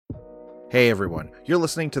Hey everyone, you're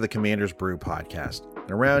listening to the Commander's Brew podcast,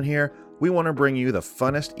 and around here, we want to bring you the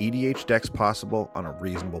funnest EDH decks possible on a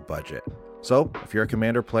reasonable budget. So, if you're a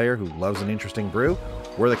Commander player who loves an interesting brew,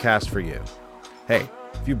 we're the cast for you. Hey,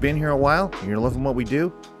 if you've been here a while and you're loving what we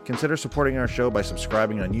do, consider supporting our show by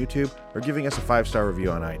subscribing on YouTube or giving us a 5-star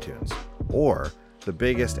review on iTunes. Or, the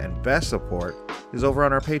biggest and best support is over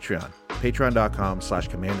on our Patreon,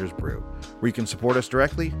 patreon.com/commandersbrew, where you can support us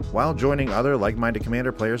directly while joining other like-minded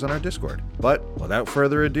Commander players on our Discord. But without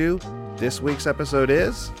further ado, this week's episode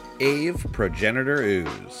is Ave Progenitor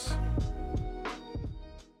Ooze.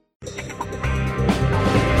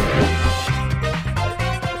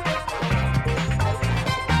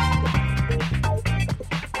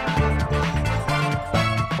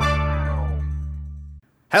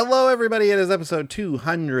 Hello everybody, it is episode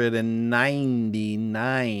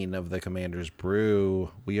 299 of the Commander's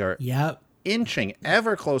Brew. We are inching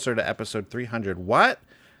ever closer to episode 300. What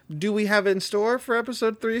do we have in store for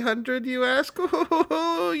episode 300, you ask?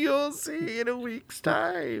 Oh, you'll see in a week's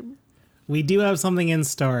time. We do have something in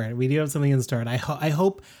store. I mean, I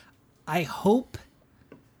hope.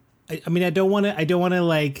 I mean, I don't want to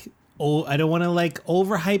like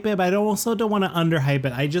overhype it, but I also don't want to underhype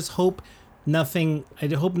it. I just hope nothing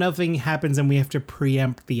happens and we have to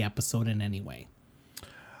preempt the episode in any way.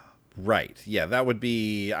 Right. Yeah, that would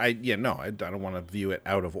be I don't want to view it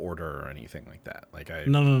out of order or anything like that. Like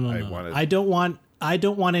No. I don't want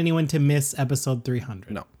anyone to miss episode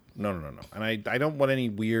 300. No. And I don't want any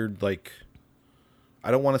weird, like, I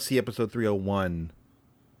don't want to see episode 301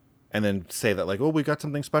 and then say that, like, oh, we got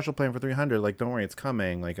something special planned for 300. Like, don't worry, it's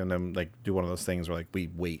coming. Like, and then, like, do one of those things where, like, we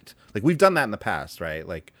wait. Like, we've done that in the past, right?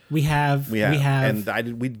 Like, we have.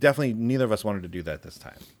 And we definitely, neither of us wanted to do that this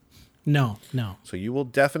time. No. So you will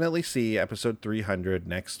definitely see episode 300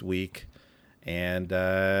 next week. And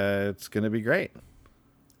it's going to be great.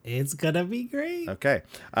 It's going to be great. Okay.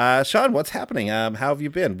 Sean, what's happening? How have you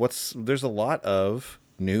been? There's a lot of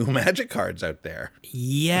new Magic cards out there.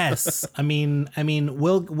 Yes. I mean,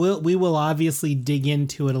 we will obviously dig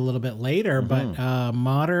into it a little bit later, but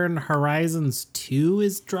Modern Horizons 2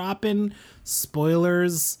 is dropping.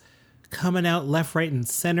 Spoilers coming out left, right, and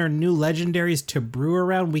center. New legendaries to brew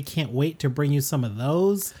around. We can't wait to bring you some of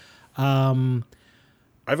those. I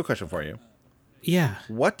have a question for you. Yeah.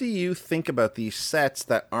 What do you think about these sets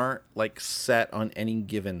that aren't, like, set on any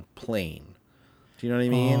given plane? Do you know what I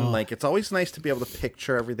mean? Like, it's always nice to be able to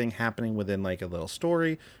picture everything happening within, like, a little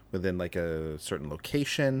story, within, like, a certain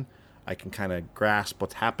location. I can kind of grasp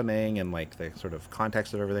what's happening and, like, the sort of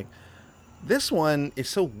context of everything. This one is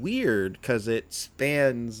so weird because it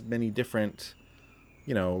spans many different,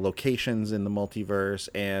 locations in the multiverse,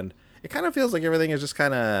 and it kind of feels like everything is just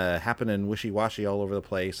kind of happening wishy-washy all over the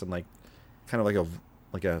place and, like, kind of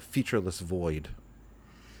like a featureless void.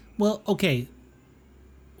 Well, okay.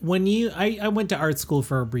 When I went to art school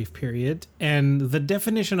for a brief period, and the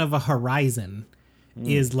definition of a horizon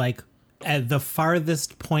is like at the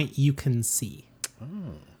farthest point you can see. Oh,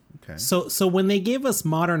 okay. So when they gave us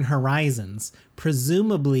Modern Horizons,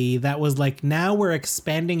 presumably that was like, now we're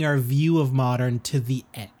expanding our view of Modern to the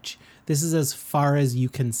edge. This is as far as you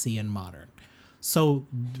can see in Modern. So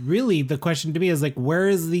really the question to me is like,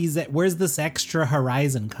 where's this extra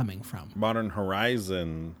horizon coming from? Modern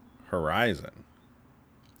Horizon.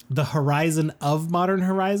 The horizon of Modern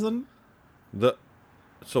Horizon?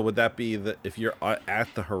 So would that be that if you're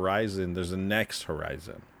at the horizon, there's a next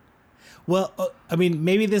horizon? Well, I mean,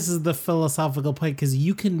 maybe this is the philosophical point, because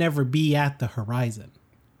you can never be at the horizon.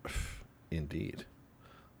 Indeed.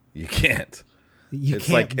 You can't. It's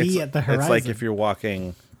can't be at the horizon. It's like if you're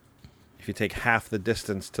walking, if you take half the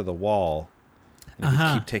distance to the wall, and if you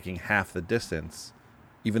keep taking half the distance,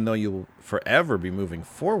 even though you will forever be moving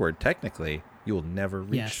forward, technically, you will never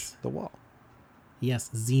reach the wall.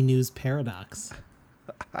 Yes, Xenu's paradox.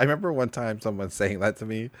 I remember one time someone saying that to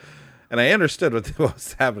me, and I understood what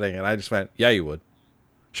was happening, and I just went, yeah, you would.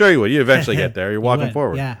 Sure you would. You eventually get there. You're walking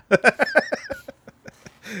forward. Yeah.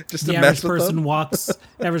 Just the to average mess with person them?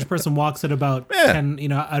 average person walks at about 10,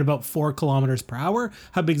 at about 4 kilometers per hour.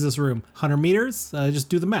 How big is this room? 100 meters? Just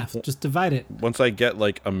do the math. Just divide it. Once I get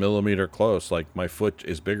like a millimeter close, like my foot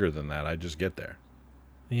is bigger than that. I just get there.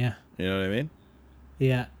 Yeah. You know what I mean?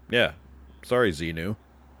 Yeah. Yeah. Sorry, Xenu.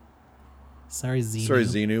 Sorry,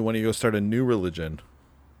 Xenu. When you go start a new religion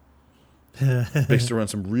based around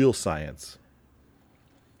some real science.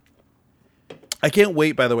 I can't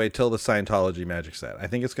wait, by the way, till the Scientology Magic set. I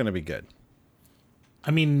think it's going to be good. I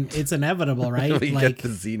mean, it's inevitable, right? We get the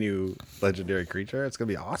Xenu legendary creature. It's going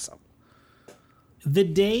to be awesome. The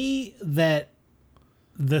day that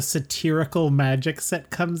the satirical Magic set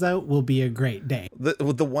comes out will be a great day.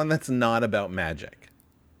 The one that's not about Magic,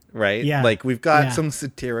 right? Yeah. Like we've got Yeah. some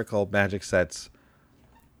satirical Magic sets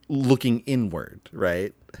looking inward,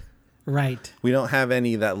 right? Right. We don't have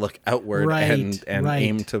any that look outward Right, and right.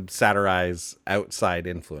 aim to satirize outside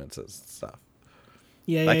influences and stuff.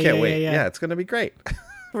 Yeah. I can't yeah, wait. Yeah. Yeah, it's going to be great.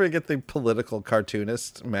 We're going to get the political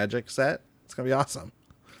cartoonist Magic set. It's going to be awesome.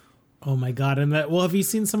 Oh my god! And that. Well, have you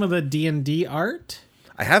seen some of the D&D art?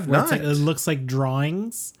 I have Where not. it looks like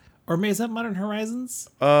drawings. Or is that Modern Horizons?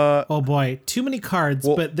 Uh, Oh boy, too many cards.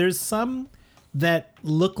 well- but there's some that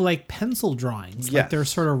look like pencil drawings. Like Yes. they're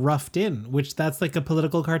sort of roughed in, which that's like a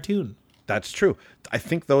political cartoon. That's true. I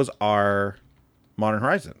think those are Modern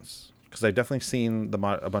Horizons because I've definitely seen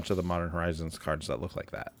a bunch of the Modern Horizons cards that look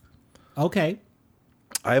like that. Okay.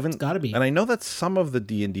 I haven't gotta be. and I know that some of the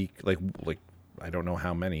D&D like I don't know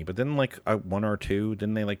how many, but then like one or two,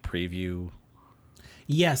 didn't they like preview?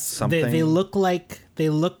 Yes, Something. they look like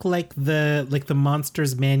the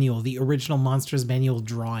Monsters Manual, the original Monsters Manual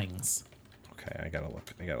drawings. Okay, I gotta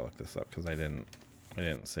look this up because I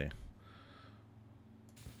didn't see.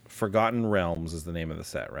 Forgotten Realms is the name of the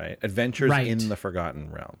set, right? Adventures Right. in the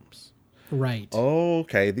Forgotten Realms. Right.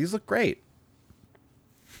 Okay, these look great.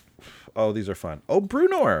 Oh, these are fun. Oh,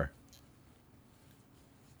 Brunor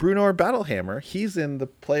Battlehammer. He's in the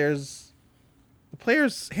player's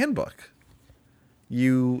handbook.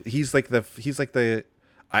 He's like the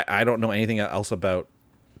I don't know anything else about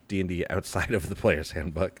D&D outside of the player's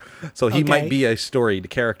handbook. So he Okay. might be a storied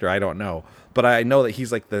character, I don't know. But I know that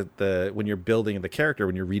he's like the when you're building the character,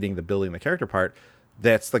 when you're reading the building the character part,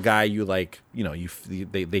 that's the guy you like,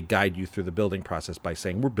 they guide you through the building process by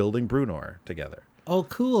saying we're building Brunor together. Oh,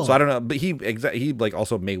 cool. So I don't know, but he like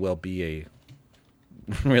also may well be a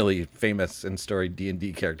really famous and storied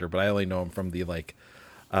D&D character, but I only know him from the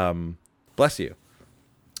bless you.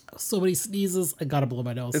 So many sneezes. I gotta blow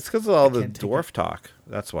my nose. It's because of all the can't take dwarf talk.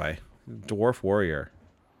 That's why. Dwarf warrior.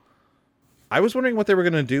 I was wondering what they were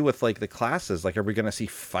going to do with like the classes. Like, are we going to see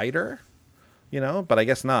fighter? But I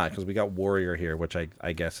guess not because we got warrior here, which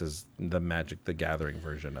I guess is the Magic the Gathering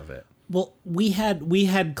version of it. Well, we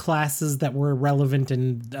had classes that were relevant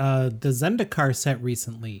in the Zendikar set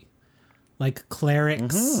recently, like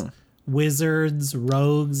clerics, wizards,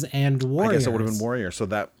 rogues, and warriors. I guess it would have been warrior. So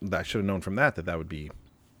that should have known from that would be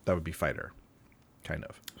fighter, kind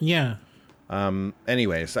of. Yeah.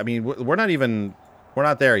 Anyways, I mean, we're not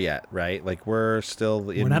there yet, right? Like we're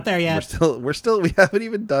not there yet. We haven't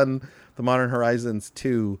even done the Modern Horizons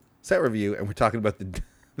 2 set review, and we're talking about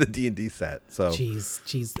the D&D set. So Jeez,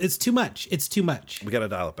 it's too much. we gotta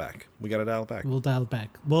dial it back. We'll dial it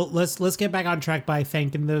back. Well, let's get back on track by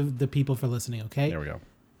thanking the people for listening. Okay. There we go.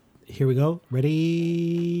 Here we go.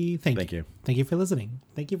 Ready? Thank you. you. Thank you for listening.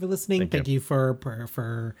 Thank you for listening. Thank Thank you. you for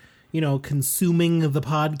consuming the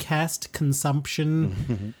podcast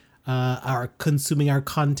consumption. Our consuming our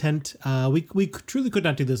content. We truly could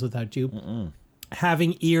not do this without you.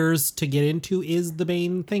 Having ears to get into is the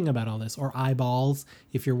main thing about all this, or eyeballs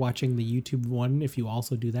if you're watching the YouTube one, if you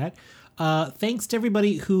also do that. Thanks to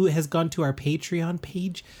everybody who has gone to our Patreon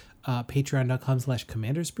page,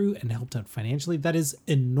 patreon.com/commandersbrew, and helped out financially. That is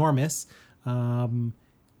enormous.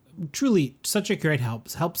 Truly such a great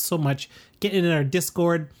help. Helps so much. Getting in our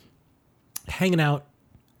Discord, hanging out,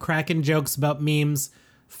 cracking jokes about memes,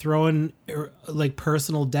 throwing like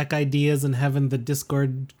personal deck ideas, and having the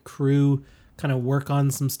Discord crew kind of work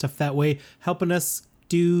on some stuff that way, helping us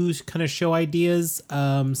do kind of show ideas.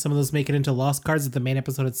 Some of those make it into Lost Cards at the main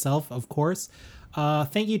episode itself, of course.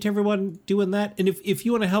 Thank you to everyone doing that. And if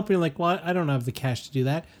you want to help, and you're like, well, I don't have the cash to do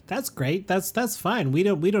that. That's great. That's fine. We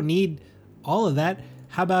don't need all of that.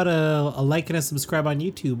 How about a like and a subscribe on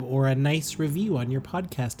YouTube, or a nice review on your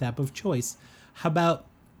podcast app of choice? How about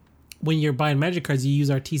when you're buying Magic cards, you use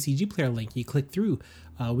our TCG player link. You click through.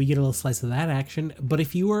 We get a little slice of that action. But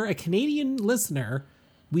if you are a Canadian listener,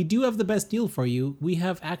 we do have the best deal for you. We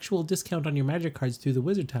have actual discount on your Magic cards through the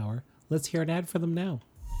Wizard Tower. Let's hear an ad for them now.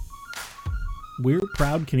 We're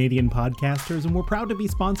proud Canadian podcasters, and we're proud to be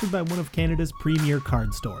sponsored by one of Canada's premier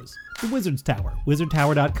card stores, the Wizards Tower,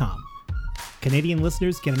 wizardtower.com. Canadian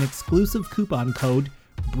listeners get an exclusive coupon code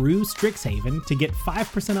BREWSTRIXHAVEN to get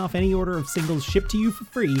 5% off any order of singles shipped to you for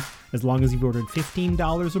free as long as you've ordered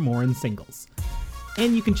 $15 or more in singles.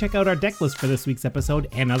 And you can check out our deck list for this week's episode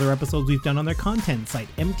and other episodes we've done on their content site,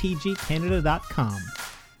 mtgcanada.com.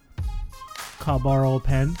 Call, borrow a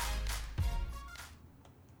pen.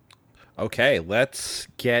 Okay, let's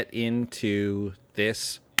get into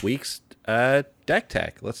this week's deck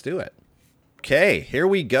tech. Let's do it. Okay, here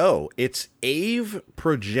we go. It's Ave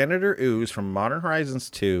Progenitor Ooze from Modern Horizons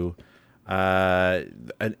 2.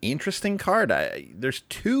 An interesting card. There's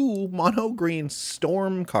 2 mono green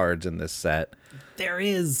storm cards in this set. There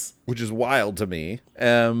is, which is wild to me.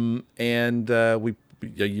 You've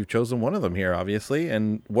chosen one of them here, obviously.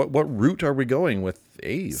 And what route are we going with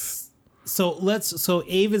Ave? So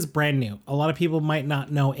Ave is brand new. A lot of people might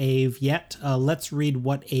not know Ave yet. Let's read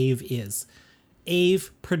what Ave is. Ave,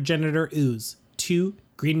 Progenitor Ooze, 2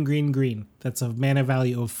 green. That's a mana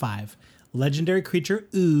value of 5. Legendary creature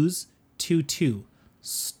Ooze, 2/2.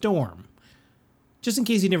 Storm. Just in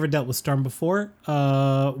case you never dealt with Storm before,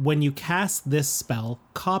 when you cast this spell,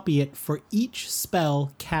 copy it for each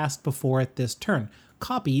spell cast before it this turn.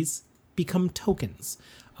 Copies become tokens.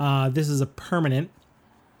 This is a permanent,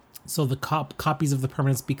 so the copies of the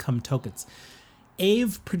permanents become tokens.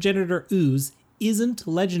 Ave Progenitor Ooze isn't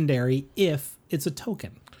legendary if it's a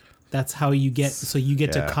token. That's how you get,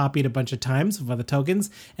 to copy it a bunch of times for the tokens.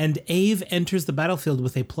 And Ave enters the battlefield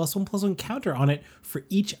with a +1/+1 counter on it for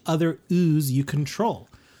each other ooze you control.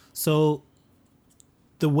 So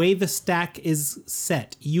the way the stack is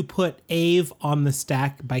set, you put Ave on the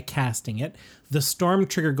stack by casting it. The storm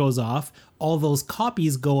trigger goes off. All those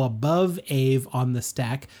copies go above Ave on the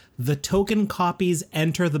stack. The token copies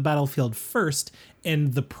enter the battlefield first,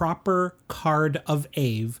 and the proper card of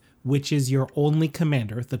Ave, which is your only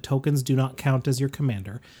commander. The tokens do not count as your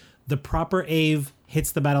commander. The proper Ave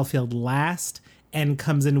hits the battlefield last and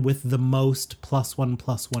comes in with the most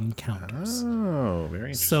 +1/+1 counters. Oh,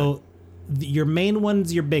 very interesting. So your main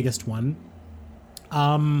one's your biggest one.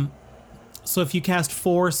 So if you cast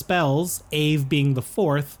 4 spells, Ave being the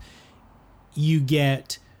 4th, you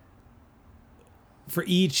get for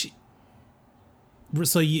each.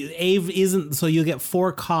 So you'll get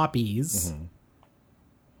 4 copies. Mm-hmm.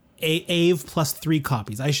 Ave plus 3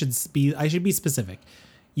 copies. I should be specific.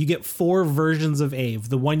 You get 4 versions of Ave,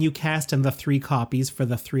 the one you cast and the 3 copies for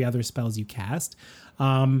the 3 other spells you cast.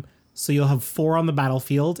 So you'll have 4 on the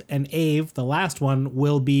battlefield, and Ave, the last one,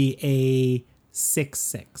 will be a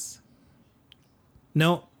 6/6.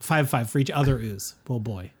 No, 5/5 for each other ooze. Oh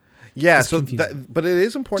boy. Yeah, but it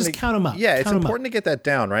is important. Just count them up. Yeah, it's important to get that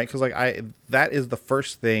down, right? Because that is the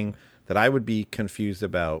first thing that I would be confused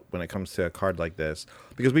about when it comes to a card like this,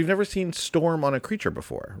 because we've never seen Storm on a creature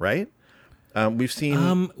before, right? We've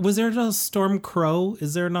seen. Was there a Storm Crow?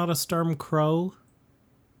 Is there not a Storm Crow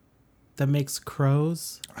that makes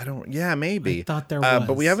crows? Yeah, maybe. I thought there was,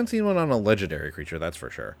 but we haven't seen one on a legendary creature. That's for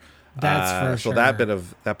sure. So that bit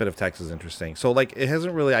of text is interesting. So it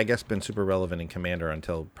hasn't really, I guess, been super relevant in Commander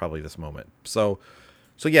until probably this moment. So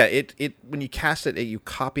yeah, it when you cast it, you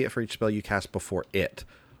copy it for each spell you cast before it.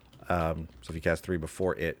 So if you cast 3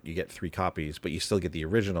 before it, you get 3 copies, but you still get the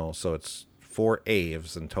original. So it's 4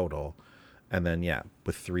 Aves in total, and then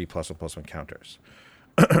with 3 +1/+1 counters.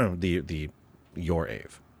 Your Ave.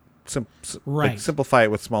 Right. Simplify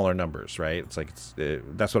it with smaller numbers, right?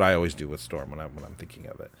 That's what I always do with Storm when I'm thinking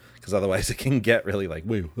of it, because otherwise it can get really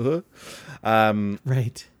woo.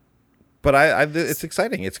 Right. But it's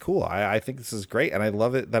exciting. It's cool. I think this is great, and I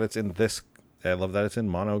love it that it's in this. I love that it's in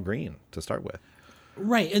mono green to start with.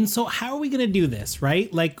 Right. And so how are we going to do this, right?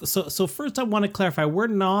 So first I want to clarify, we're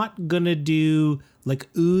not going to do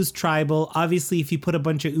ooze tribal. Obviously, if you put a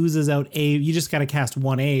bunch of oozes out, Ave, you just got to cast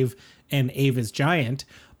 1 Ave, and Ave is giant.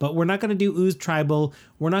 But we're not going to do ooze tribal.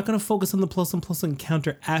 We're not going to focus on the +1/+1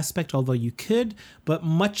 counter aspect, although you could. But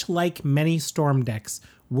much like many Storm decks,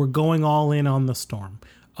 we're going all in on the Storm.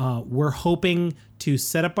 We're hoping to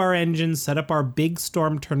set up our engine, set up our big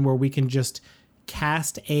Storm turn where we can just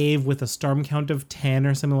cast Ave with a Storm count of 10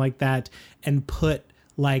 or something like that, and put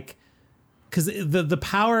because the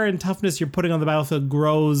power and toughness you're putting on the battlefield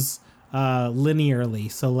grows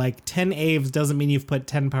linearly. So 10 Aves doesn't mean you've put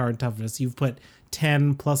 10 power and toughness. You've put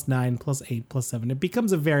 10 + 9 + 8 + 7. It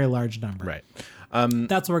becomes a very large number. Right.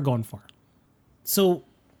 That's what we're going for. So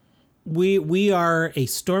we are a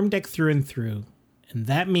Storm deck through and through, and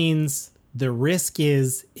that means the risk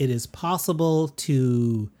is it is possible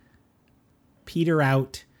to peter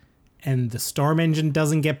out and the Storm engine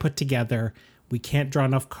doesn't get put together. We can't draw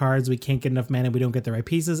enough cards. We can't get enough mana. We don't get the right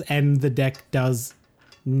pieces, and the deck does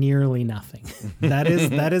nearly nothing. That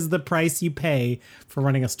is the price you pay for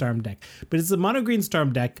running a Storm deck. But it's a mono green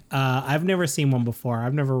Storm deck. I've never seen one before.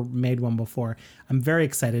 I've never made one before. I'm very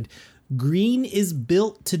excited. Green is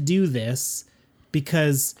built to do this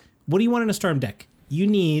because what do you want in a Storm deck? You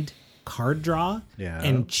need card draw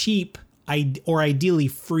and cheap or ideally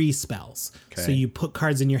free spells. Okay. So you put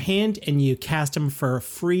cards in your hand and you cast them for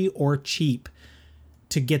free or cheap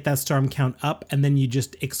to get that Storm count up, and then you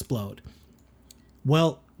just explode.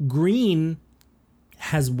 Well, green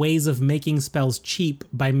has ways of making spells cheap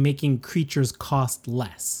by making creatures cost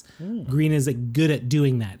less. Green is good at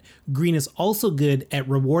doing that. Green is also good at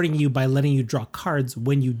rewarding you by letting you draw cards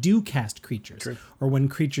when you do cast creatures or when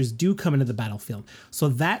creatures do come into the battlefield. So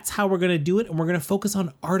that's how we're going to do it, and we're going to focus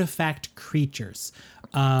on artifact creatures.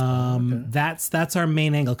 That's our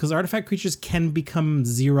main angle, because artifact creatures can become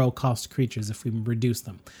 0 cost creatures if we reduce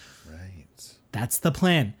them. Right. That's the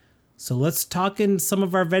plan. So let's talk in some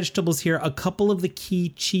of our vegetables here. A couple of the key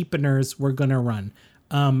cheapeners we're going to run.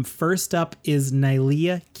 First up is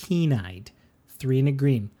Nylea Keen-Eyed, 3 and a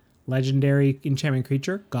green. Legendary enchantment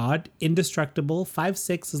creature, god, indestructible,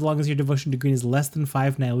 5/6. As long as your devotion to green is less than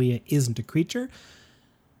 5, Nylea isn't a creature.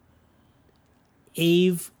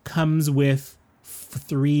 Ave comes with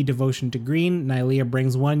 3 devotion to green. Nylea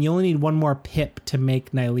brings 1. You only need 1 more pip to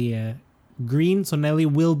make Nylea green, so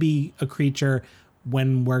Nylea will be a creature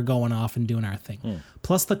when we're going off and doing our thing.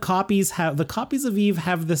 Plus the copies of Eve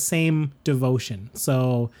have the same devotion,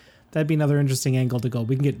 so that'd be another interesting angle to go.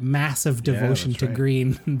 We can get massive devotion to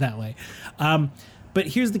green that way. But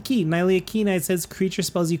here's the key. Nylea Keen-Eyed says creature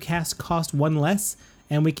spells you cast cost 1 less,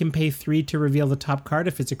 and we can pay 3 to reveal the top card.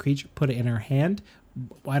 If it's a creature, put it in our hand.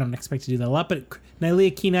 I don't expect to do that a lot, but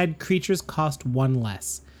Nylea Keen-Eyed creatures cost 1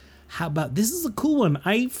 less. How about this? Is a cool one.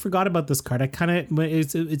 I forgot about this card.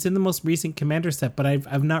 It's in the most recent Commander set, but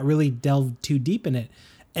I've not really delved too deep in it.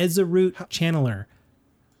 Ezarut Channeler.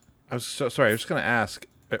 I was so sorry. I was just going to ask.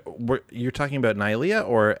 You're talking about Nylea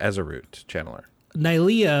or Ezarut Channeler?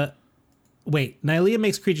 Nylea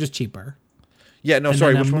makes creatures cheaper. Yeah, no, And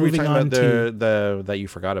sorry. then Which I'm one were you moving talking on about? The that you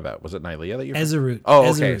forgot about? Was it Nylea that you? Ezarut. Oh,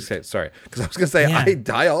 okay. Ezarut. Sorry, because I was gonna say Yeah.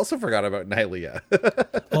 I also forgot about Nylea.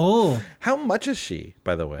 Oh, How much is she,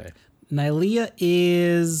 by the way? Nylea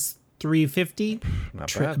is $350.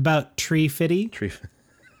 Not bad. About $350.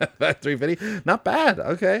 350. Not bad.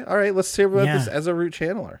 Okay. All right. Let's hear about Yeah. this Ezarut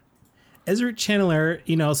Channeler. Ezra Channeler,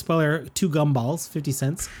 spoiler, 2 gumballs, 50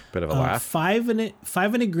 cents. Bit of a laugh. 5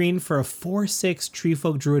 and a green for a 4/6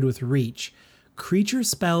 Treefolk Druid with reach. Creature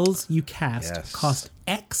spells you cast cost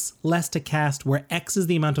X less to cast, where X is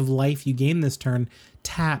the amount of life you gain this turn.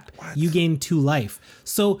 Tap, you gain 2 life.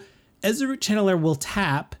 So Ezra Channeler will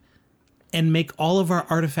tap and make all of our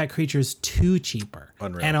artifact creatures 2 cheaper.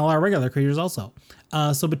 Unreal. And all our regular creatures also.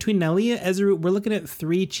 So between Nylea, Ezreal, we're looking at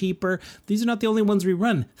 3 cheaper. These are not the only ones we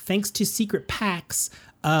run. Thanks to secret packs.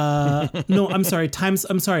 No, I'm sorry. I'm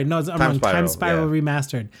wrong. Time Spiral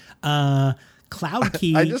Remastered. Cloud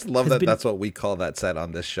Key. I just love that that's what we call that set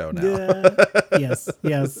on this show now. Yes.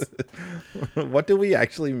 What do we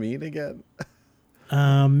actually mean again?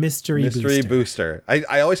 Mystery Booster.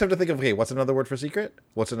 I always have to think of, okay, what's another word for secret?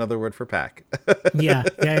 What's another word for pack? Yeah.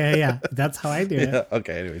 That's how I do it. Yeah,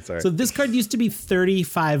 okay, anyway, sorry. So this card used to be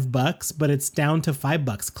 $35, but it's down to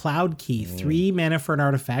 $5. Cloud Key, 3 mana for an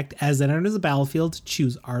artifact. As it enters the battlefield,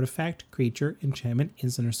 choose artifact, creature, enchantment,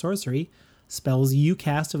 instant, or sorcery. Spells you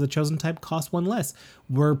cast of the chosen type cost 1 less.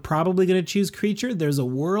 We're probably going to choose creature. There's a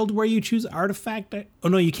world where you choose artifact. Oh,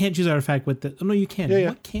 no, you can't choose artifact with the... Oh, no, you can. Yeah.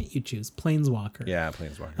 What can't you choose? Planeswalker. Yeah,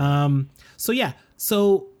 Planeswalker.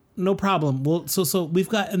 So no problem. Well, so we've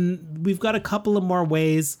got a couple of more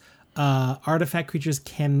ways artifact creatures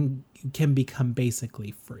can become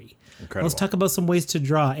basically free. Incredible. Let's talk about some ways to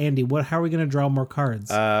draw. Andy, how are we going to draw more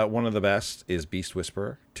cards? One of the best is Beast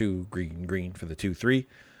Whisperer, 2 green for the 2/3.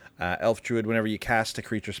 Elf Druid, whenever you cast a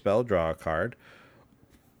creature spell, draw a card.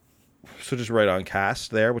 So just right on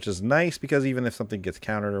cast there, which is nice because even if something gets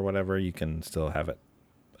countered or whatever, you can still have it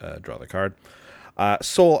draw the card.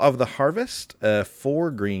 Soul of the Harvest,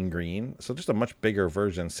 4 green. So just a much bigger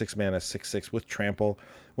version, 6 mana, 6/6 with trample.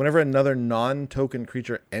 Whenever another non-token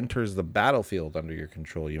creature enters the battlefield under your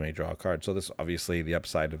control, you may draw a card. So this obviously the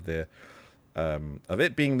upside of it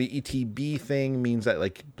being the ETB thing means that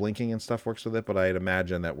like blinking and stuff works with it, but I'd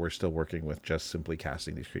imagine that we're still working with just simply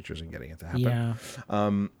casting these creatures and getting it to happen. Yeah.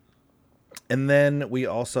 And then we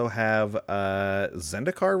also have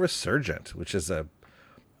Zendikar Resurgent, which is a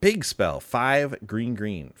big spell, 5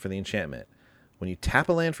 green for the enchantment. When you tap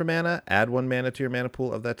a land for mana, add 1 mana to your mana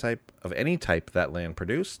pool of that type, of any type that land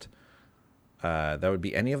produced. That would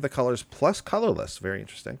be any of the colors plus colorless. Very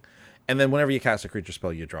interesting. And then whenever you cast a creature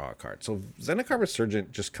spell, you draw a card. So Zendikar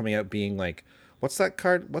Resurgent just coming out being like, what's that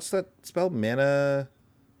card? What's that spell? Mana.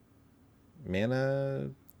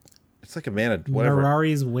 It's like a mana, whatever.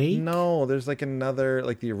 Mirari's Wake? No, there's like another,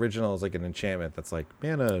 like the original is like an enchantment that's like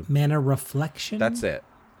mana. Mana Reflection? That's it.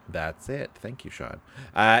 Thank you, Sean.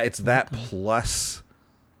 It's that plus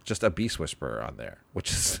just a Beast Whisperer on there,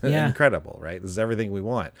 which is incredible, right? This is everything we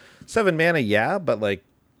want. 7 mana, but like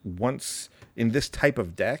once in this type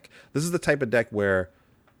of deck, this is the type of deck where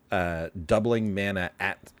doubling mana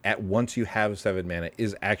at once you have 7 mana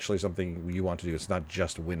is actually something you want to do. It's not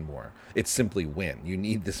just win more. It's simply win. You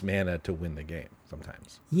need this mana to win the game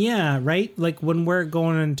sometimes. Yeah, right? Like when we're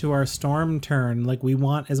going into our storm turn, like we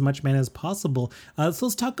want as much mana as possible. So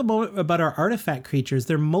let's talk about our artifact creatures.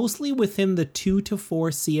 They're mostly within the 2 to 4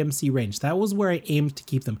 CMC range. That was where I aimed to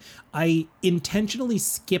keep them. I intentionally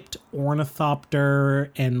skipped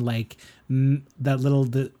Ornithopter and like that little,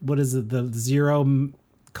 what is it, the 0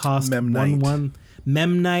 cost Memnite. 1/1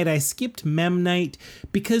 Memnite. I skipped Memnite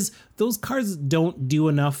because those cards don't do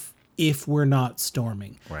enough if we're not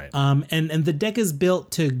storming. Right. And the deck is built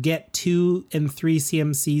to get 2 and 3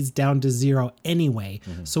 CMCs down to 0 anyway.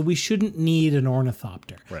 So we shouldn't need an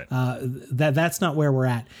Ornithopter. Right. That's not where we're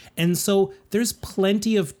at. And so there's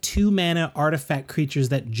plenty of 2 mana artifact creatures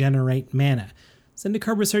that generate mana.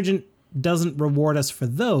 Zendikar Resurgent doesn't reward us for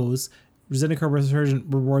those. Zendikar Resurgent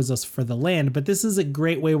rewards us for the land, but this is a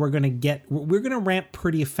great way we're going to ramp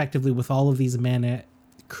pretty effectively with all of these mana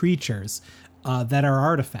creatures that are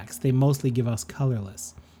artifacts. They mostly give us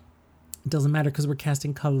colorless. It doesn't matter because we're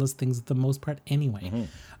casting colorless things at the most part anyway.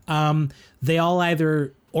 They all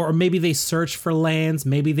either, or maybe they search for lands,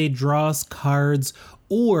 maybe they draw us cards,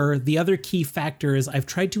 or the other key factor is I've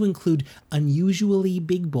tried to include unusually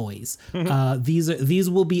big boys. These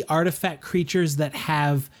will be artifact creatures that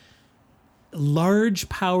have large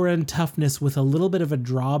power and toughness with a little bit of a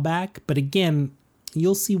drawback, but again,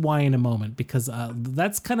 you'll see why in a moment because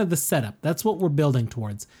that's kind of the setup. That's what we're building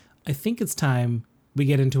towards. I think it's time we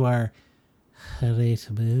get into our great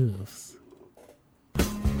moves.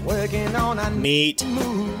 Working on a Neat.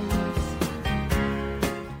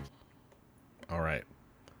 All right.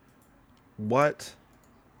 What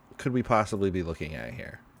could we possibly be looking at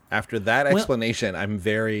here? After that explanation, I'm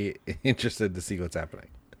very interested to see what's happening.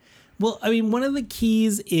 Well, I mean, one of the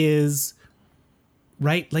keys is,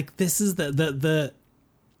 right, like this is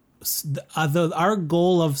our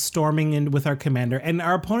goal of storming in with our commander, and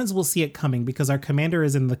our opponents will see it coming because our commander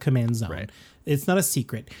is in the command zone. Right. It's not a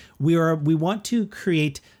secret. We want to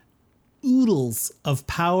create oodles of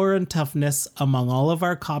power and toughness among all of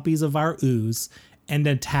our copies of our ooze and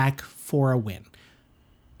attack for a win.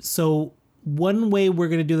 So one way we're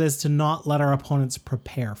going to do this is to not let our opponents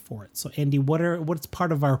prepare for it. So Andy, what's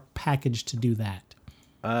part of our package to do that?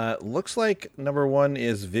 Looks like number 1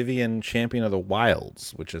 is Vivien, Champion of the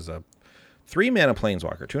Wilds, which is a 3 mana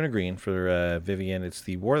planeswalker, 2 and a green for Vivien. It's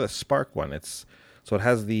the War of the Spark one. It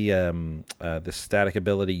has the static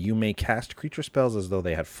ability. You may cast creature spells as though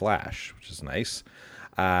they had flash, which is nice.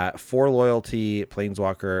 4 loyalty,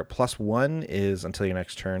 planeswalker. +1 is until your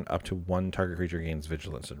next turn. Up to 1 target creature gains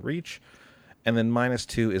vigilance and reach. And then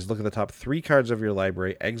 -2 is look at the top 3 cards of your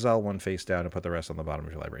library, exile 1 face down, and put the rest on the bottom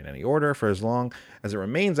of your library in any order. For as long as it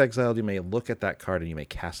remains exiled, you may look at that card and you may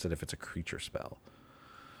cast it if it's a creature spell.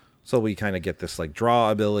 So we kind of get this like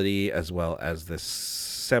draw ability as well as this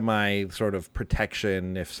semi sort of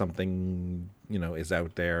protection if something, is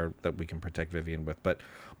out there that we can protect Vivien with. But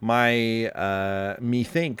me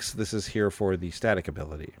thinks this is here for the static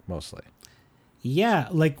ability mostly. Yeah,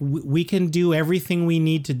 like we can do everything we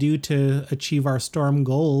need to do to achieve our storm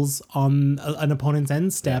goals on an opponent's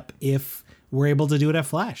end step if we're able to do it at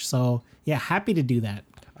flash. So yeah, happy to do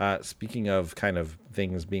that. Speaking of kind of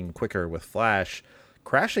things being quicker with flash,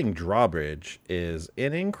 Crashing Drawbridge is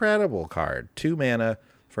an incredible card. 2 mana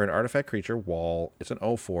for an artifact creature, wall. It's an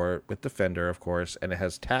 0/4 with Defender, of course, and it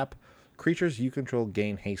has tap. Creatures you control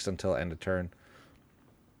gain haste until end of turn.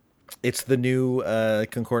 It's the new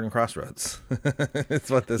Concordant Crossroads. It's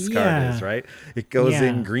what this card is, right? It goes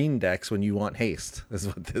in green decks when you want haste. Is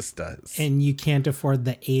what this does. And you can't afford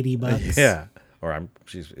the $80. Yeah. Or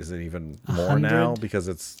is it even more now because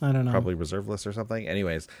it's I don't know. Probably reserveless or something?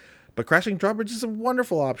 Anyways, but Crashing Drawbridge is a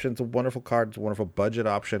wonderful option. It's a wonderful card. It's a wonderful budget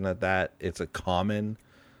option at that. It's a common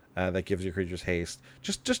that gives your creatures haste.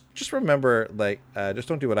 Just remember, just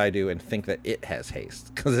don't do what I do and think that it has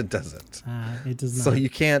haste because it doesn't. It does not. So you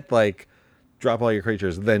can't drop all your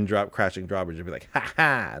creatures, then drop Crashing Drawbridge and be like, ha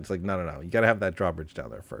ha. It's like, no. You got to have that drawbridge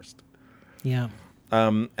down there first. Yeah.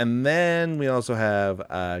 And then we also have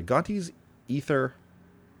Gonti's Ether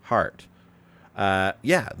Heart.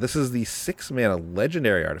 This is the 6 mana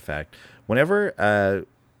legendary artifact. Whenever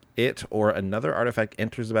it or another artifact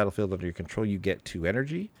enters the battlefield under your control, you get 2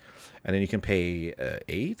 energy. And then you can pay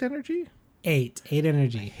 8 energy? 8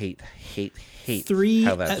 energy. I hate 3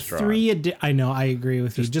 how that's drawn. 3 I know, I agree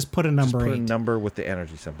with you. Just put a number. Just put 8. a number with the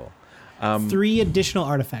energy symbol. 3 additional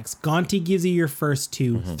artifacts. Gonti gives you your first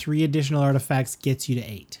 2. 3 additional artifacts gets you to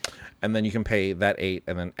 8. And then you can pay that 8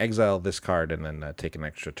 and then exile this card and then take an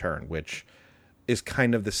extra turn, which is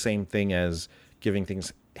kind of the same thing as giving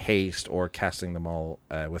things haste or casting them all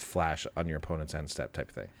with flash on your opponent's end step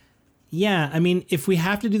type thing. Yeah, I mean, if we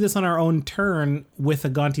have to do this on our own turn with a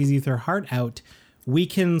Gonti's Ether Heart out, we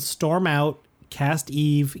can storm out, cast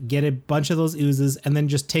Eve, get a bunch of those oozes, and then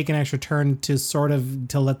just take an extra turn to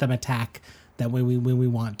to let them attack that way when we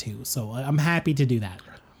want to. So I'm happy to do that.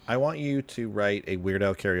 I want you to write a Weird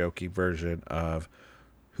Al karaoke version of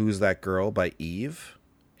 "Who's That Girl" by Eve,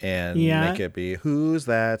 and make it be "Who's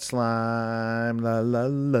that slime? La la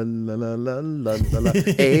la la la la la la.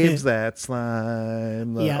 Abe's that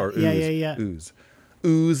slime." Or ooze.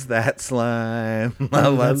 Ooze that slime.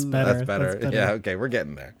 That's better. That's better. Yeah, okay, we're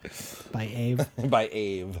getting there. By Ave. By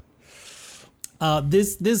Ave.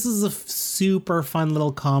 This is a super fun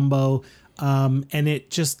little combo, and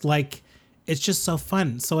it's just so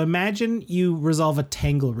fun. So imagine you resolve a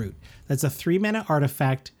Tangle Root. That's a 3-mana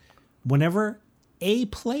artifact. Whenever a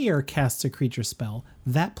player casts a creature spell,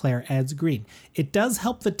 that player adds green. It does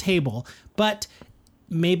help the table, but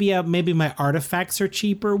maybe my artifacts are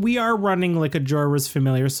cheaper. We are running like a Jorah's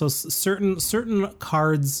Familiar, so certain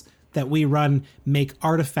cards that we run make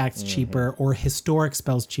artifacts cheaper or historic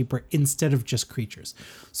spells cheaper instead of just creatures.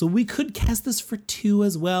 So we could cast this for 2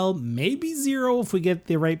 as well, maybe 0 if we get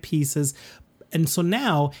the right pieces. And so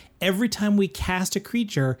now, every time we cast a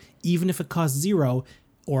creature, even if it costs 0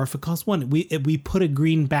 or if it costs 1, we put a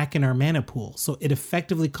green back in our mana pool. So it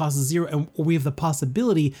effectively costs 0, and we have the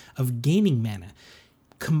possibility of gaining mana.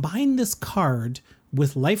 Combine this card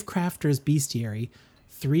with Lifecrafter's Bestiary,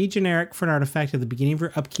 3 generic for an artifact at the beginning of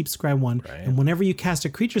your upkeep, scry 1, and whenever you cast a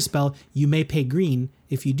creature spell, you may pay green.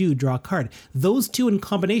 If you do, draw a card. Those two in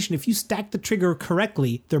combination, if you stack the trigger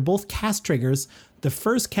correctly, they're both cast triggers. The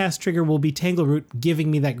first cast trigger will be Tangleroot,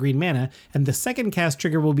 giving me that green mana, and the second cast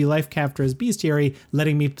trigger will be Lifecrafter's Bestiary,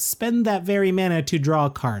 letting me spend that very mana to draw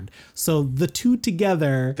a card. So the two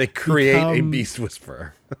together, they create a Beast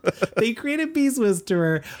Whisperer. They create a Beast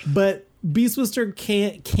Whisperer, but Beast Whisperer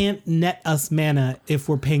can't net us mana if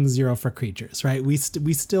we're paying 0 for creatures, right? We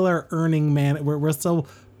still are earning mana. We're still.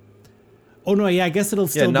 Oh no, yeah, I guess it'll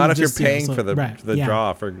still. Yeah, not be if you're just 0, paying so, for the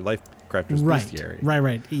draw for Lifecrafter's Bestiary.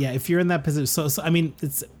 Right. Yeah, if you're in that position, so I mean,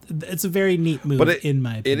 it's a very neat move, in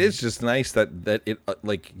my opinion. It is just nice that it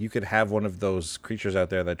like you could have one of those creatures out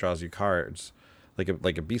there that draws you cards, like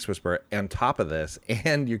a Beast Whisperer, on top of this,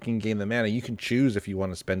 and you can gain the mana. You can choose if you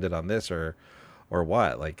want to spend it on this or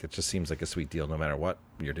what. Like, it just seems like a sweet deal, no matter what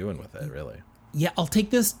you're doing with it, really. Yeah, I'll take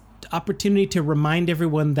this opportunity to remind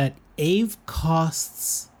everyone that Ave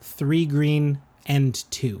costs 3 green and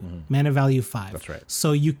 2 mana value 5. That's right.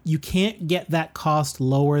 So you can't get that cost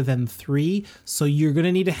lower than 3. So you're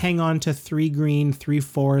gonna need to hang on to 3 green, 3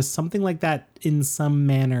 4, something like that in some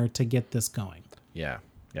manner to get this going. Yeah,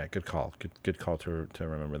 good call. Good call to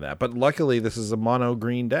remember that. But luckily, this is a mono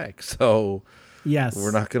green deck, so yes,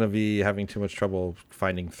 we're not going to be having too much trouble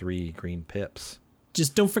finding 3 green pips.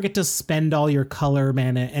 Just don't forget to spend all your color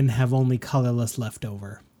mana and have only colorless left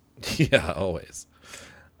over. Yeah, always.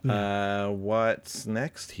 Yeah. What's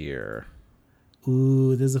next here?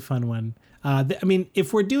 Ooh, this is a fun one. I mean,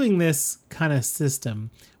 if we're doing this kind of system,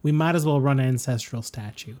 we might as well run an Ancestral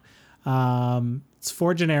Statue. It's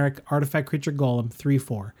 4 generic, artifact creature golem,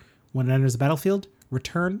 3/4. When it enters the battlefield,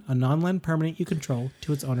 return a non-land permanent you control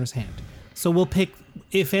to its owner's hand. So we'll pick,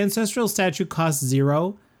 if Ancestral Statue costs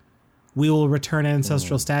 0, we will return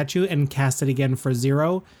Ancestral Statue and cast it again for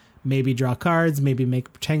 0. Maybe draw cards, maybe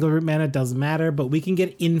make Tangleroot mana, doesn't matter, but we can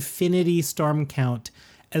get infinity storm count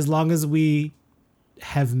as long as we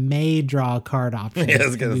have may draw a card option. Yeah, I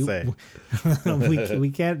was going to say.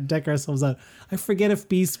 we can't deck ourselves out. I forget if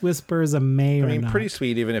Beast Whisper is a may or not. I mean, pretty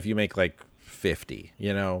sweet even if you make like 50,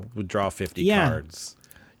 we draw 50 cards.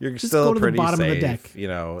 You're just still go to pretty the bottom safe, of the deck.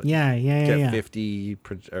 Get 50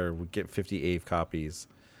 or get 50 Ave copies,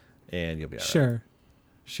 and you'll be all right.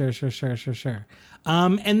 Sure.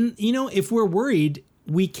 And if we're worried,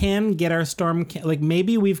 we can get our storm. Like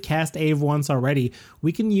maybe we've cast Ave once already.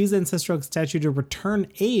 We can use Ancestral Statue to return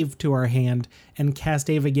Ave to our hand and cast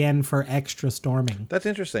Ave again for extra storming. That's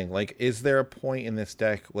interesting. Like, is there a point in this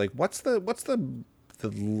deck? Like, what's the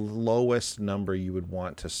lowest number you would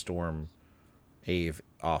want to storm Ave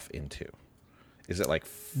off into? Is it like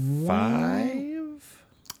 5?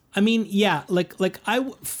 I mean, yeah, like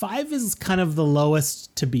 5 is kind of the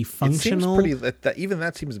lowest to be functional. It seems pretty. Even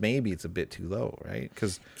that seems maybe it's a bit too low, right?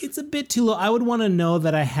 Because it's a bit too low. I would want to know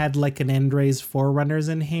that I had like an Endray's Forerunners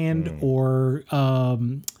in hand or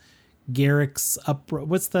Garrick's up.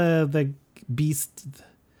 What's the beast?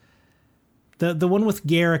 The one with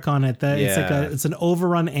Garrick on it. It's an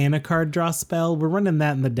overrun and a card draw spell. We're running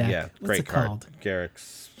that in the deck. Yeah, What's great it card. called?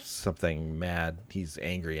 Garrick's something mad. He's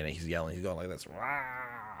angry and he's yelling. He's going like this.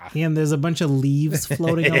 Rah! And there's a bunch of leaves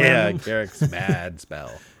floating around. Yeah, Garrick's mad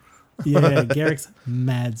spell. Yeah, Garrick's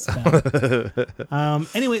mad spell.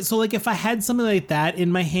 Anyway, so like if I had something like that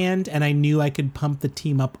in my hand and I knew I could pump the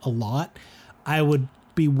team up a lot, I would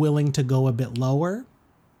be willing to go a bit lower.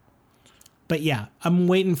 But yeah, I'm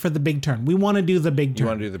waiting for the big turn. We want to do the big turn. You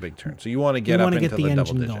want to do the big turn. So you want to get up into the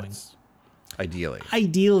double digits.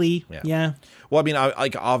 Ideally. Yeah. Well, I mean,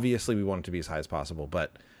 like obviously we want it to be as high as possible,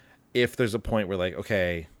 but if there's a point where like,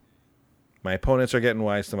 okay, my opponents are getting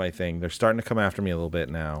wise to my thing. They're starting to come after me a little bit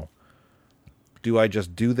now. Do I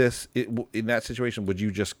just do this? In that situation, would you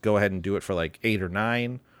just go ahead and do it for like 8 or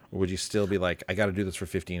 9? Or would you still be like, I got to do this for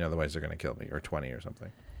 15, otherwise they're going to kill me, or 20 or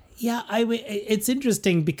something? Yeah, it's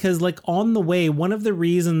interesting because like on the way, one of the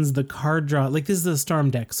reasons the card draw, like this is a Storm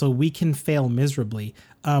deck, so we can fail miserably.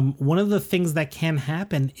 One of the things that can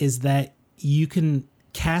happen is that you can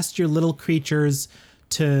cast your little creatures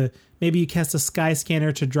to... Maybe you cast a Sky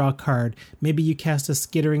Scanner to draw a card. Maybe you cast a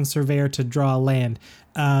Skittering Surveyor to draw a land.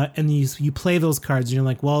 And you play those cards and you're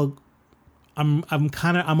like, well, I'm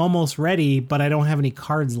almost ready, but I don't have any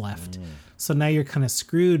cards left. So now you're kind of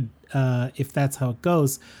screwed if that's how it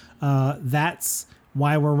goes. That's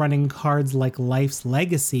why we're running cards like Life's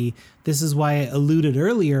Legacy. This is why I alluded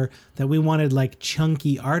earlier that we wanted like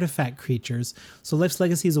chunky artifact creatures. So Life's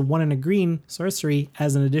Legacy is a 1 and a green sorcery.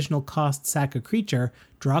 As an additional cost, sack a creature,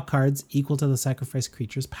 draw cards equal to the sacrificed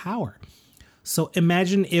creature's power. So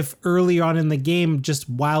imagine if early on in the game, just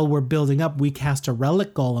while we're building up, we cast a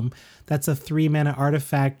Relic Golem. That's a 3-mana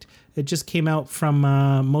artifact. It just came out from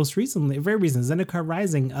very recent, Zendikar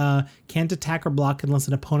Rising. Can't attack or block unless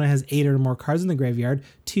an opponent has 8 or more cards in the graveyard.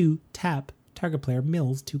 2, tap, target player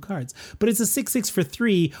mills 2 cards. But it's a 6/6 for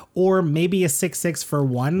 3, or maybe a 6/6 for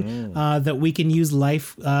 1 that we can use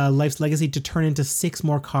Life's Legacy to turn into 6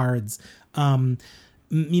 more cards. We're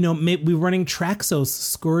running Traxos,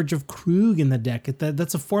 Scourge of Krug in the deck.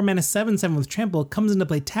 That's a 4-mana 7/7 with trample. It comes into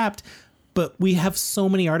play tapped, but we have so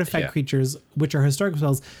many artifact creatures, which are historic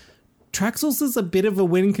spells. Traxos is a bit of a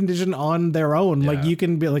win condition on their own. Like you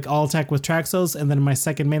can be like, I'll attack with Traxos, and then in my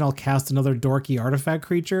second main, I'll cast another dorky artifact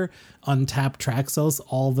creature, untap Traxos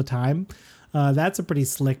all the time. That's a pretty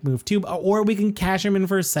slick move too. Or we can cash them in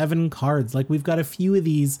for 7 cards. Like we've got a few of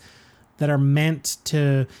these that are meant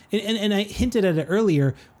to, and I hinted at it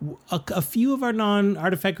earlier, a few of our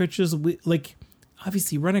non-artifact creatures,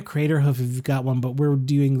 obviously run a Crater Hoof if you've got one, but we're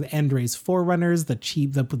doing the Endray's Forerunners,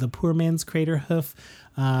 the poor man's Crater Hoof.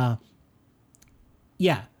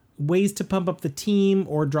 Ways to pump up the team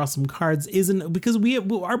or draw some cards isn't, because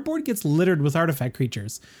our board gets littered with artifact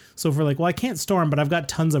creatures. So if we're like, well, I can't Storm, but I've got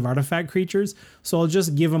tons of artifact creatures, so I'll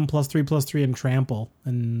just give them +3/+3 and trample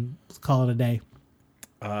and call it a day.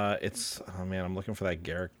 I'm looking for that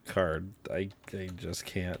Garrick card. I just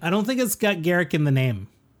can't. I don't think it's got Garrick in the name.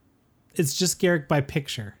 It's just Garrick by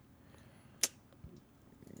picture.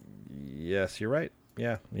 Yes, you're right.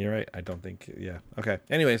 Yeah, you're right. I don't think. Yeah. Okay.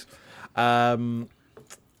 Anyways,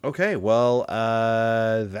 okay. Well,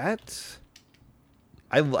 that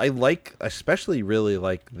I like, especially really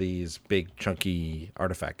like these big chunky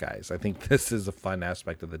artifact guys. I think this is a fun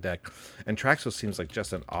aspect of the deck, and Traxos seems like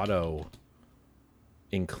just an auto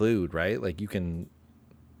include, right? Like you can.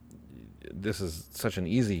 This is such an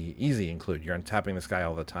easy include. You're untapping this guy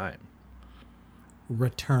all the time.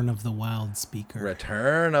 Return of the Wild Speaker.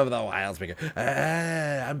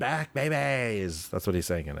 I'm back, babies. That's what he's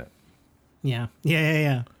saying in it. Yeah.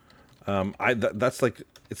 That's like,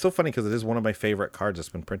 it's so funny because it is one of my favorite cards that's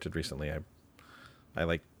been printed recently. I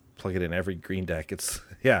like plug it in every green deck. It's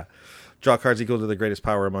draw cards equal to the greatest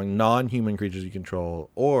power among non-human creatures you control,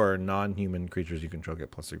 or non-human creatures you control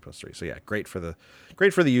get +3/+3. So yeah, great for the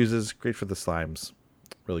uses, great for the slimes.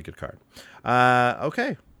 Really good card.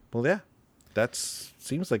 Okay. Well, yeah.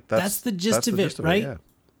 Seems like that's the gist of it, right? Yeah.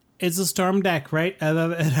 It's a Storm deck, right?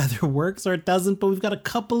 It either works or it doesn't, but we've got a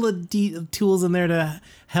couple of tools in there to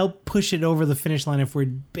help push it over the finish line if we're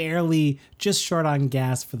barely just short on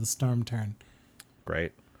gas for the Storm turn.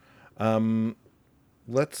 Great.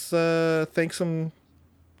 Let's thank some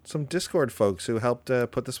Discord folks who helped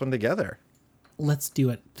put this one together. Let's do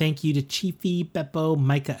it. Thank you to Chiefy, Beppo,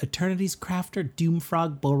 Micah, Eternity's Crafter,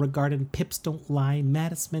 Doomfrog, Beauregardin, Pips Don't Lie,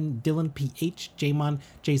 Madisman, Dylan PH, Jamon,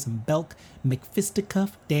 Jason Belk,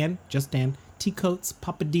 McFisticuff, Dan, just Dan, T-Coats,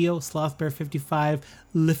 Papadio, Slothbear55,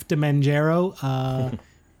 Liftamanjaro.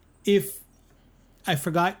 If I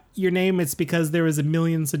forgot your name, it's because there was a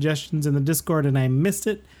million suggestions in the Discord and I missed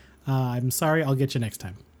it. I'm sorry. I'll get you next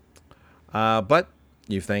time. But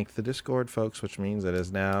you thanked the Discord folks, which means it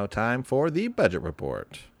is now time for the budget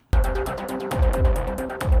report.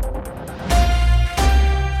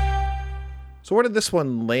 So where did this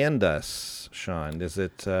one land us, Sean? Is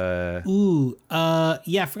it Yeah,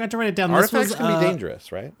 I forgot to write it down. artifacts this was, can be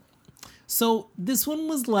dangerous, right? So this one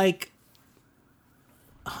was like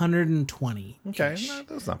 120. Okay, no,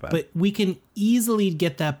 that's not bad. But we can easily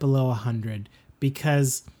get that below 100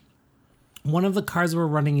 because one of the cards we're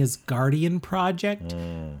running is Guardian Project,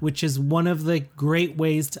 which is one of the great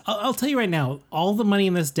ways to... I'll tell you right now, all the money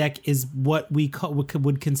in this deck is what we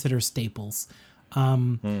would consider staples.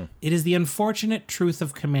 It is the unfortunate truth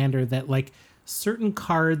of Commander that, like, certain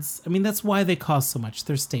cards... I mean, that's why they cost so much.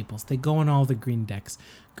 They're staples. They go in all the green decks.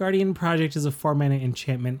 Guardian Project is a 4-mana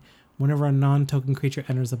enchantment. Whenever a non-token creature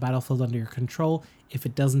enters the battlefield under your control, if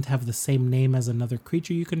it doesn't have the same name as another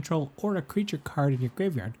creature you control or a creature card in your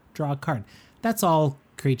graveyard, draw a card. That's all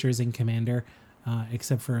creatures in Commander,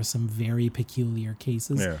 except for some very peculiar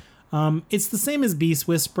cases. Yeah. It's the same as Beast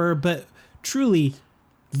Whisperer, but truly,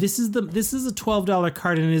 this is a $12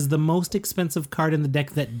 card and it is the most expensive card in the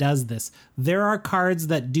deck that does this. There are cards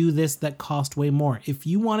that do this that cost way more. If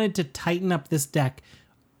you wanted to tighten up this deck,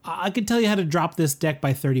 I could tell you how to drop this deck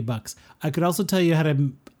by $30. I could also tell you how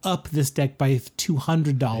to up this deck by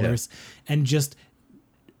 $200 and just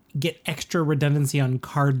get extra redundancy on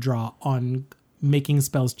card draw, on making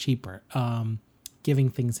spells cheaper, giving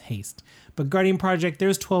things haste. But Guardian Project,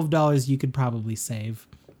 there's $12 you could probably save.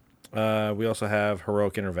 We also have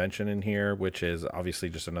Heroic Intervention in here, which is obviously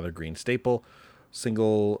just another green staple.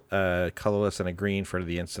 Single colorless and a green for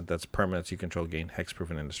the instant that's permanent. You control, gain hexproof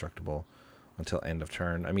and indestructible until end of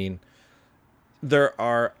turn. I mean, there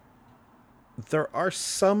are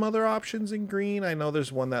some other options in green. I know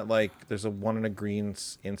there's one that, like, there's a 1 in a green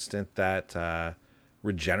instant that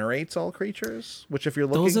regenerates all creatures, which if you're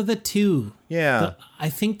looking... Those are the two. Yeah. I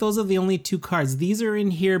think those are the only two cards. These are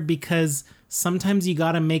in here because sometimes you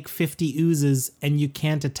got to make 50 oozes and you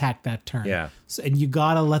can't attack that turn. Yeah. So, and you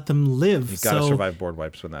got to let them live. You got to survive board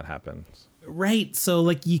wipes when that happens. Right. So,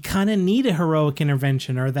 like, you kind of need a Heroic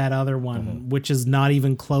Intervention or that other one, which is not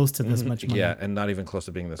even close to this much money. Yeah, and not even close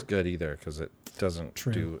to being this good either, because it doesn't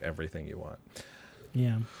do everything you want.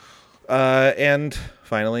 Yeah. And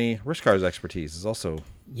finally, Rishkar's Expertise is also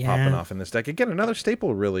popping off in this deck. Again, another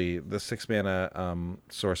staple, really. The 6-mana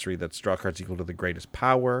sorcery that's draw cards equal to the greatest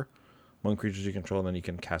power. One creatures you control, and then you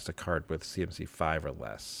can cast a card with CMC 5 or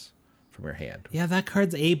less from your hand. Yeah, that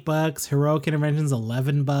card's $8. Heroic Intervention's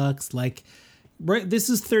 $11. Like, right,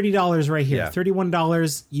 this is $30 right here. Yeah.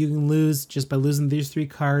 $31 you can lose just by losing these three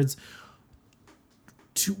cards.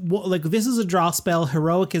 Like, this is a draw spell.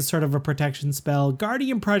 Heroic is sort of a protection spell.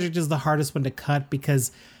 Guardian Project is the hardest one to cut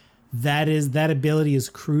because that ability is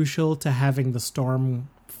crucial to having the storm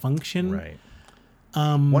function. Right.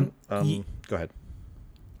 Go ahead.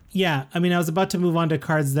 Yeah, I mean, I was about to move on to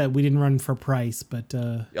cards that we didn't run for price, but...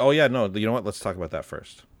 Oh, yeah, no, you know what? Let's talk about that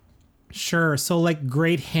first. Sure. So, like,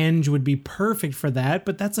 Great Henge would be perfect for that,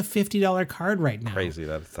 but that's a $50 card right now. Crazy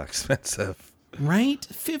that it's that expensive. Right?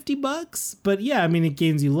 $50? But yeah, I mean, it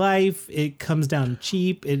gains you life, it comes down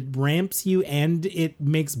cheap, it ramps you, and it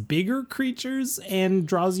makes bigger creatures and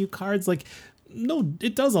draws you cards. Like, no,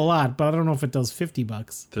 it does a lot, but I don't know if it does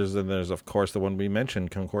 $50. There's of course the one we mentioned,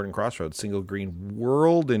 Concordant Crossroads, single green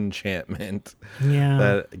world enchantment. Yeah.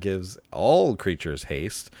 That gives all creatures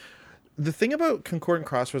haste. The thing about Concordant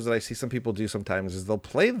Crossroads that I see some people do sometimes is they'll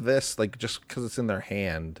play this, like, just because it's in their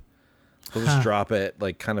hand. They'll just drop it,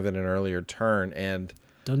 like, kind of in an earlier turn, and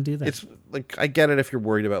don't do that. it's like, I get it if you're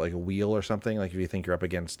worried about, like, a wheel or something, like if you think you're up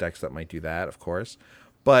against decks that might do that, of course.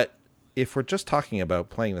 But if we're just talking about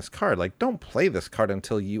playing this card, like, don't play this card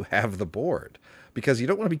until you have the board, because you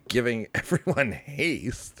don't want to be giving everyone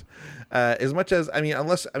haste. As much as,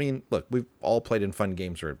 look, we've all played in fun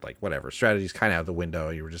games where, like, whatever, strategy's kind of out the window,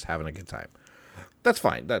 you were just having a good time. That's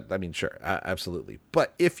fine. Sure, absolutely.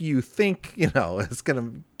 But if you think, it's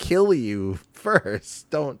going to kill you first,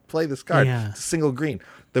 don't play this card. Yeah. It's a single green.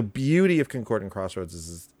 The beauty of Concordant Crossroads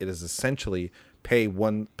is it is essentially pay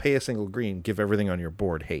a single green, give everything on your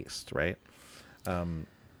board haste, right?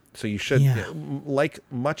 So you should,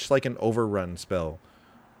 much like an overrun spell.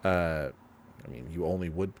 You only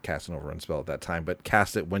would cast an overrun spell at that time, but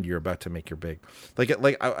cast it when you're about to make your big,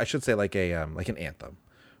 I should say, like an Anthem.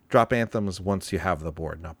 Drop Anthems once you have the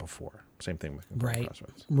board, not before. Same thing with Concordant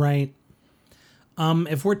Crossroads. Right.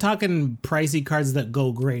 If we're talking pricey cards that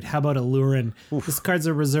go great, how about Allurin? This card's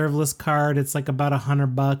a reserve list card. It's like about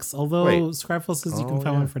 $100. Although Scryfall says you can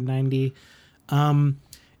find one for $90.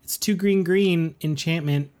 It's 2 green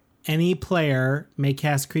enchantment. Any player may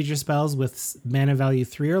cast creature spells with mana value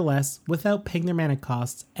 3 or less without paying their mana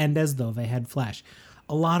costs and as though they had flash.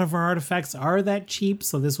 A lot of our artifacts are that cheap,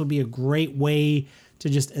 so this would be a great way to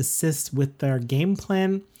just assist with their game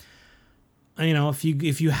plan. You know,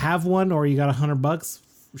 if you have one or you got $100,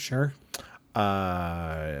 sure.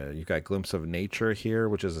 You've got Glimpse of Nature here,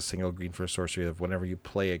 which is a single green for a sorcery of whenever you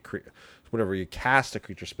whenever you cast a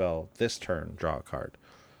creature spell this turn, draw a card.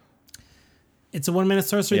 It's a 1-minute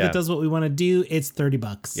sorcery that does what we want to do. It's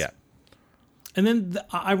 $30. Yeah. And then,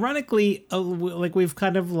 ironically, like we've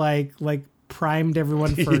kind of like primed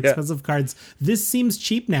everyone for expensive cards. This seems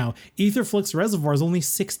cheap now. Aetherflux Reservoir is only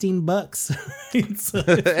 $16. So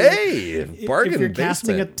Hey, bargain. if you're basement.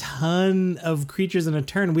 casting a ton of creatures in a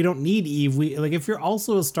turn, we don't need Eve. If you're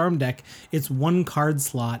also a Storm deck, it's one card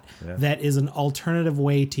slot that is an alternative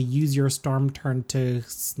way to use your Storm turn to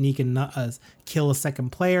sneak and kill a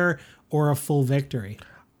second player or a full victory.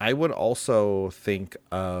 I would also think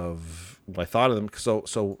of, I thought of them.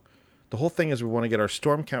 So the whole thing is we want to get our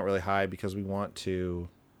Storm count really high because we want to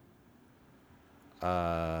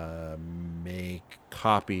make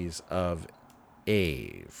copies of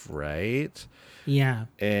Ave, right? Yeah.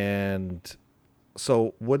 And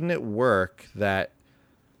so wouldn't it work that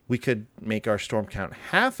we could make our Storm count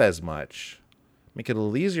half as much, make it a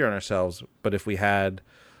little easier on ourselves, but if we had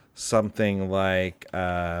something like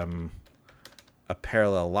a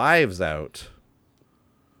Parallel Lives out,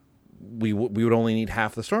 we would only need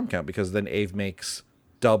half the Storm count because then Ave makes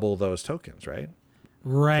double those tokens, right?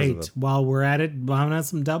 Right. While we're at it, why not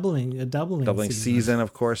some doubling? Doubling season,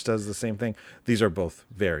 of course, does the same thing. These are both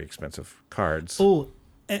very expensive cards. Oh,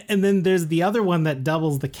 and then there's the other one that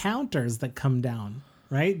doubles the counters that come down,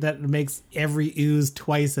 right? That makes every ooze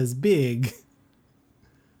twice as big.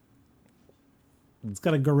 It's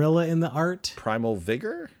got a gorilla in the art. Primal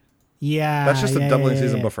Vigor? Yeah. That's just a doubling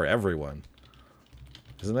season, but for everyone.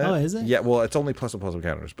 Isn't it? Oh, is it? Yeah, well, it's only plus one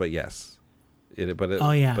counters, but yes.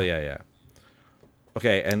 Oh, yeah. But yeah.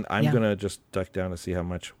 Okay, and I'm going to just duck down to see how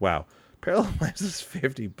much. Wow. Parallel Lives is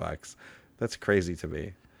 $50. That's crazy to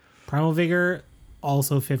me. Primal Vigor,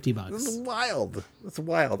 also $50. This is wild. That's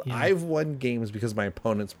wild. Yeah. I've won games because my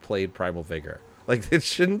opponents played Primal Vigor. Like, it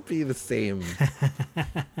shouldn't be the same.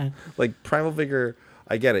 Like, Primal Vigor,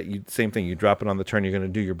 I get it. Same thing. You drop it on the turn, you're going to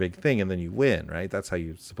do your big thing, and then you win, right? That's how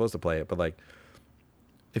you're supposed to play it. But, like,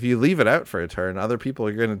 if you leave it out for a turn, other people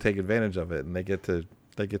are going to take advantage of it, and they get to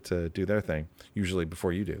do their thing, usually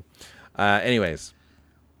before you do. Anyways,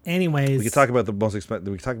 we could talk about the most expensive.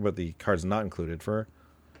 We could talk about the cards not included for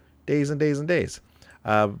days and days and days.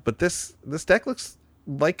 But this deck looks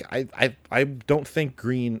like I don't think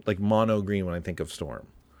green, like mono green, when I think of Storm.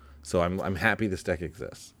 So I'm happy this deck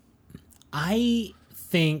exists. I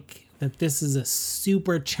think that this is a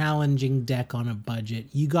super challenging deck on a budget.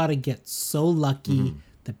 You got to get so lucky. Mm-hmm.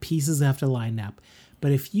 The pieces have to line up.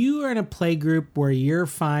 But if you are in a play group where you're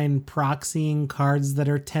fine proxying cards that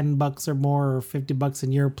are $10 or more or $50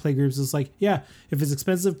 and your play groups is like, yeah, if it's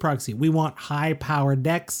expensive, proxy. We want high power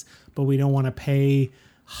decks, but we don't want to pay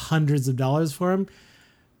hundreds of dollars for them.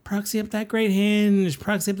 Proxy up that Great Hinge,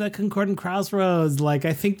 proxy up that Concordant Crossroads. Like,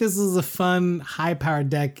 I think this is a fun high power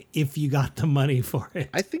deck if you got the money for it.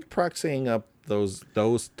 I think proxying up those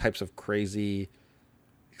types of crazy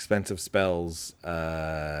expensive spells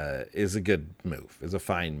is a good move, is a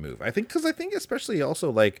fine move. I think especially also,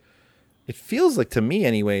 like, it feels like, to me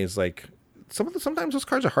anyways, like sometimes those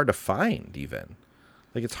cards are hard to find. Even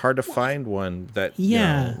like it's hard to find one that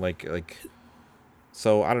like.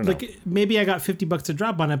 So I don't know. Like, maybe I got $50 to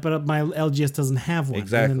drop on it, but my LGS doesn't have one.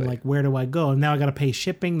 Exactly. And then, like, where do I go? And now I got to pay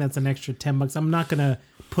shipping. That's an extra $10. I'm not gonna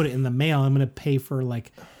put it in the mail. I'm gonna pay for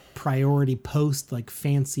like priority post, like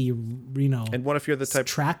fancy, And what if you're the type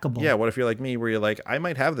trackable? Yeah. What if you're like me, where you're like, I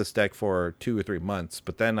might have this deck for 2 or 3 months,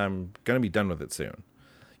 but then I'm gonna be done with it soon.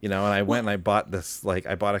 And I went and I bought this. Like,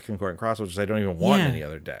 I bought a Concordant Crossroads, which I don't even want any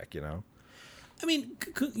other deck. I mean,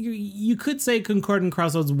 you could say Concordant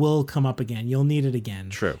Crossroads will come up again. You'll need it again.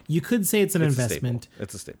 True. You could say it's an investment.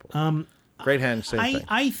 It's a staple. Great Hand, same thing.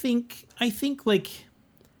 I think like,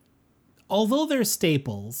 although they're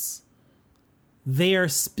staples, they are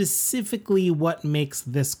specifically what makes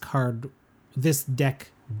this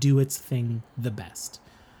deck do its thing the best.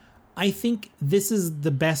 I think this is the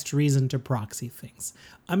best reason to proxy things.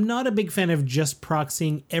 I'm not a big fan of just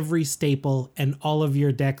proxying every staple and all of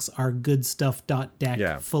your decks are good stuff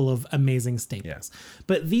deck full of amazing staples. Yeah.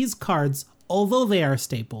 But these cards, although they are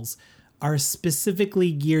staples, are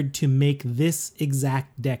specifically geared to make this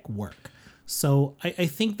exact deck work. So I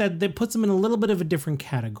think that puts them in a little bit of a different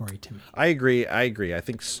category to me. I agree. I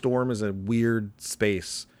think Storm is a weird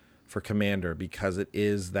space for Commander because it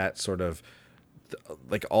is that sort of,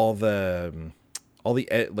 like, all the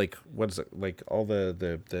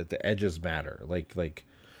edges matter, like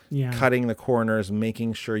cutting the corners,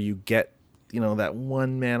 making sure you get that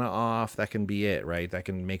 1 mana off, that can be it, right? That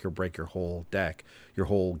can make or break your whole deck, your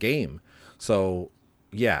whole game. So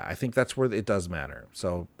yeah, I think that's where it does matter.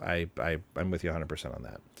 So I'm with you 100% on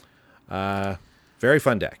that. Very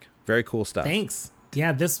fun deck. Very cool stuff. Thanks.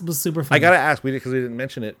 Yeah, this was super fun. I gotta ask, because we didn't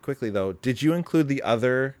mention it quickly though. Did you include the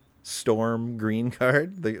other Storm green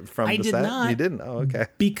card from the set? Not. You didn't? Oh, okay.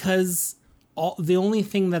 Because the only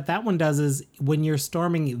thing that one does is when you're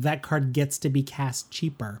storming, that card gets to be cast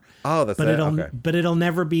cheaper. Oh, that's okay. But it'll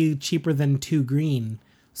never be cheaper than 2 green.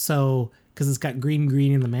 So because it's got green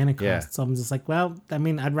in the mana cost. Yeah. So I'm just like, well, I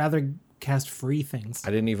mean, I'd rather cast free things.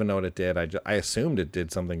 I didn't even know what it did. I assumed it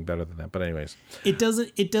did something better than that. But anyways, it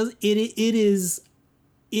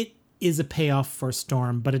is a payoff for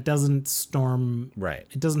Storm, but it doesn't storm. Right.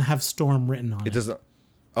 It doesn't have Storm written on it. It doesn't.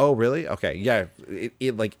 Oh, really? Okay. Yeah.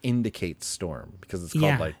 It like indicates Storm because it's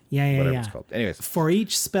called whatever it's called. Anyways. For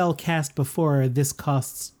each spell cast before, this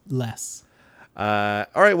costs less. All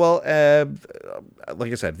right. Well,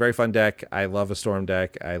 like I said, very fun deck. I love a Storm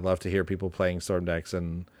deck. I love to hear people playing Storm decks,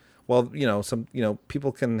 and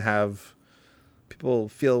people people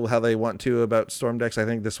feel how they want to about Storm decks. I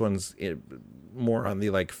think this one's more on the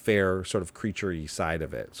like fair sort of creature-y side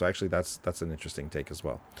of it. So actually that's an interesting take as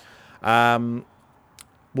well.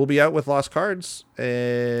 We'll be out with Lost Cards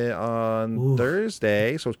on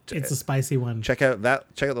Thursday. So it's a spicy one. Check out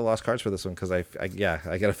the Lost Cards for this one, because I got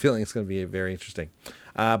a feeling it's going to be very interesting.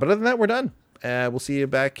 But other than that, we're done. We'll see you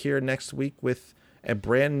back here next week with a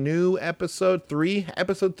brand new episode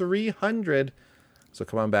 300. So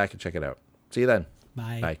come on back and check it out. See you then.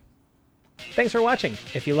 Bye. Bye. Thanks for watching.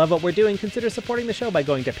 If you love what we're doing, consider supporting the show by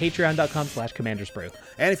going to patreon.com/commandersbrew.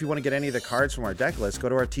 And if you want to get any of the cards from our deck list, go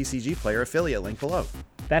to our TCG Player affiliate link below.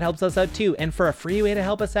 That helps us out too. And for a free way to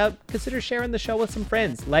help us out, consider sharing the show with some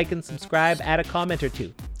friends. Like and subscribe, add a comment or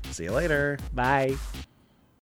two. See you later. Bye.